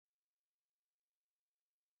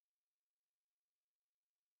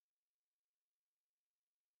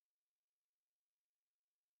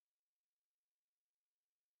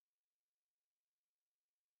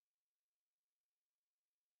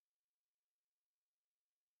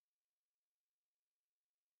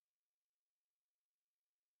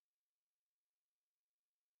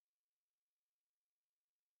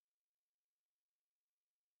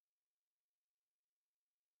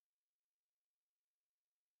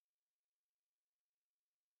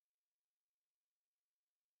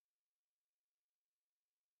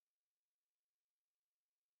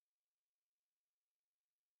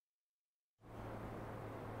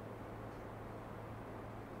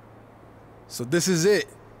So this is it.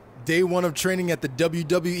 Day one of training at the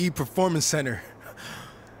WWE Performance Center.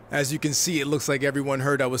 As you can see, it looks like everyone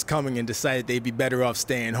heard I was coming and decided they'd be better off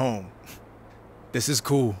staying home. This is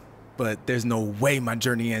cool, but there's no way my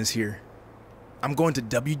journey ends here. I'm going to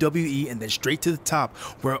WWE and then straight to the top,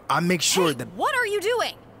 where I make sure that— What are you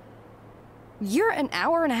doing? You're an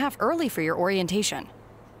hour and a half early for your orientation.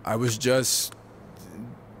 I was just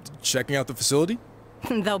checking out the facility.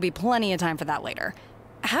 There'll be plenty of time for that later.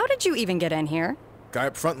 How did you even get in here? Guy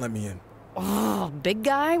up front let me in. Oh, big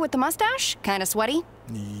guy with the mustache? Kinda sweaty?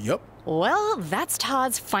 Yup. Well, that's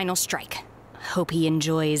Todd's final strike. Hope he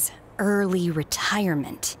enjoys early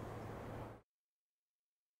retirement.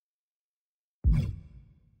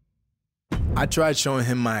 I tried showing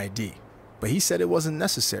him my ID, but he said it wasn't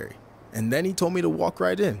necessary. And then he told me to walk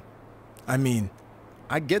right in. I mean,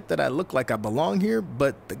 I get that I look like I belong here,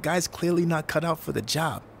 but the guy's clearly not cut out for the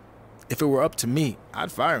job. If it were up to me,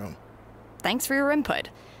 I'd fire him. Thanks for your input.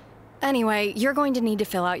 Anyway, you're going to need to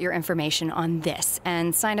fill out your information on this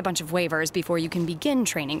and sign a bunch of waivers before you can begin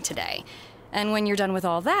training today. And when you're done with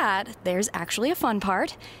all that, there's actually a fun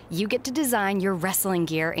part. You get to design your wrestling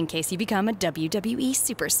gear in case you become a WWE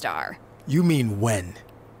superstar. You mean when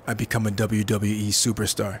I become a WWE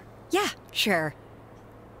superstar? Yeah, sure.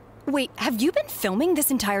 Wait, have you been filming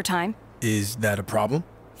this entire time? Is that a problem?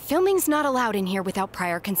 Filming's not allowed in here without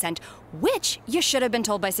prior consent, which you should have been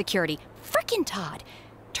told by security. Frickin' Todd.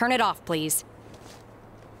 Turn it off, please.